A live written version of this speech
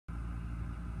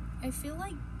I feel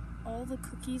like all the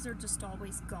cookies are just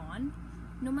always gone,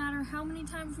 no matter how many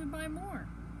times we buy more.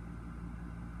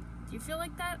 Do you feel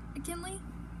like that, McKinley?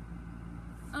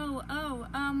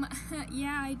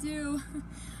 Yeah, I do.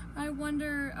 I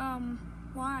wonder,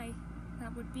 why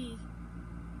that would be.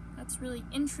 That's really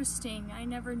interesting. I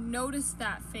never noticed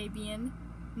that, Fabian.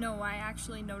 No, I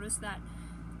actually notice that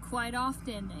quite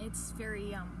often. It's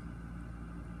very,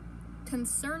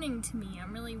 concerning to me.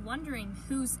 I'm really wondering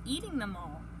who's eating them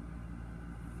all.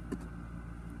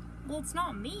 Well, it's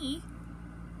not me.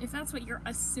 If that's what you're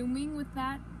assuming with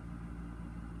that,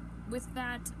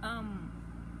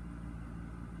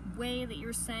 way that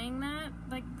you're saying that,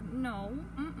 like, no,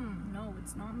 no,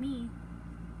 it's not me.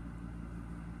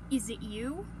 Is it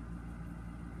you?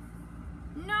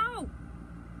 No!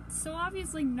 So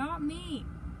obviously not me.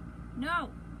 No.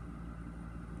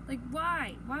 Like,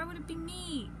 why? Why would it be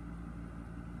me?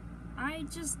 I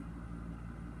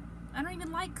don't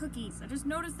even like cookies. I just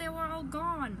noticed they were all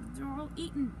gone. They're all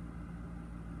eaten.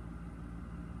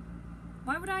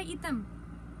 Why would I eat them?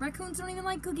 Raccoons don't even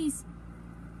like cookies.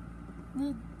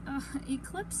 Well,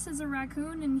 Eclipse is a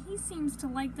raccoon and he seems to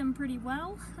like them pretty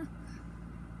well.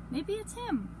 Maybe it's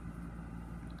him.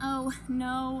 Oh,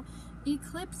 no.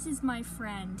 Eclipse is my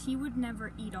friend. He would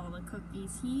never eat all the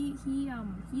cookies. He's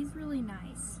really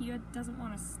nice. He doesn't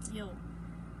want to steal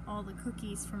all the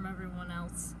cookies from everyone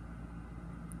else.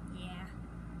 Yeah.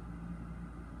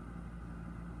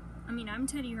 I mean, I'm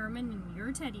Teddy Herman and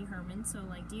you're Teddy Herman, so,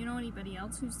 like, do you know anybody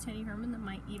else who's Teddy Herman that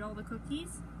might eat all the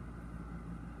cookies?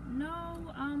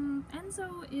 No,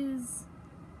 Enzo is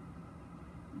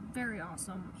very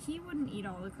awesome. He wouldn't eat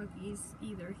all the cookies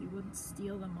either. He wouldn't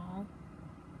steal them all.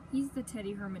 He's the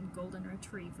Teddy Herman Golden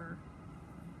Retriever.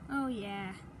 Oh,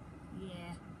 yeah.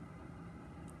 Yeah.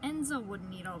 Enzo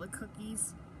wouldn't eat all the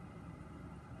cookies.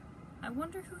 I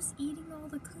wonder who's eating all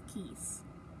the cookies.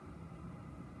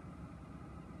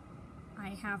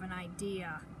 I have an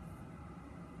idea.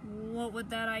 What would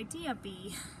that idea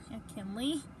be,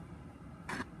 Kinley?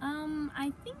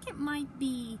 I think it might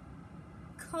be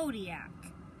Kodiak.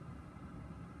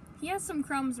 He has some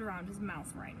crumbs around his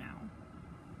mouth right now.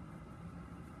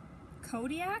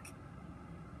 Kodiak?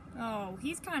 Oh,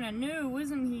 he's kind of new,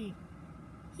 isn't he?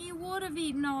 He would have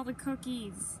eaten all the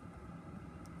cookies.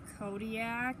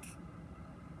 Kodiak?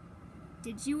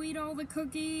 Did you eat all the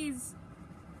cookies?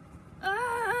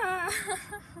 Ah!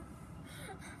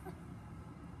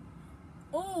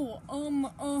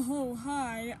 Oh,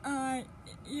 hi.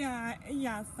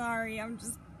 Yeah, sorry. I'm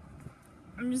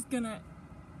just gonna...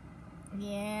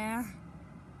 Yeah.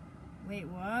 Wait,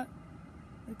 what?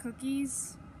 The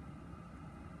cookies?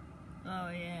 Oh,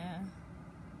 yeah.